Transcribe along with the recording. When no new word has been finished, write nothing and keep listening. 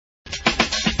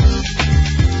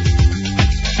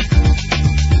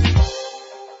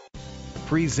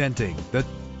Presenting the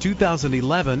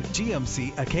 2011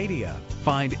 GMC Acadia.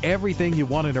 Find everything you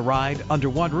want in a ride under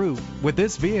one roof with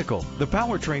this vehicle. The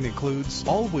powertrain includes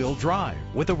all-wheel drive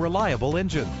with a reliable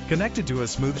engine connected to a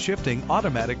smooth shifting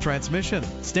automatic transmission.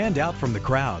 Stand out from the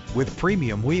crowd with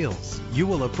premium wheels. You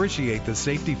will appreciate the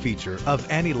safety feature of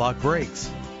anti-lock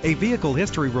brakes. A vehicle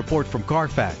history report from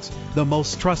Carfax, the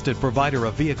most trusted provider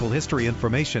of vehicle history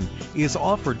information, is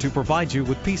offered to provide you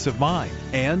with peace of mind.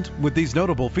 And with these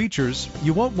notable features,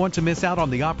 you won't want to miss out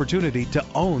on the opportunity to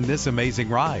own this amazing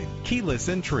ride. Keyless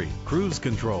entry, cruise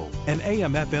control, an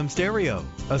AM/FM stereo,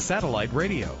 a satellite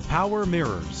radio, power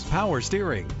mirrors, power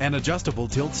steering, and adjustable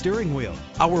tilt steering wheel.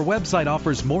 Our website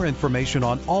offers more information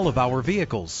on all of our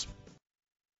vehicles.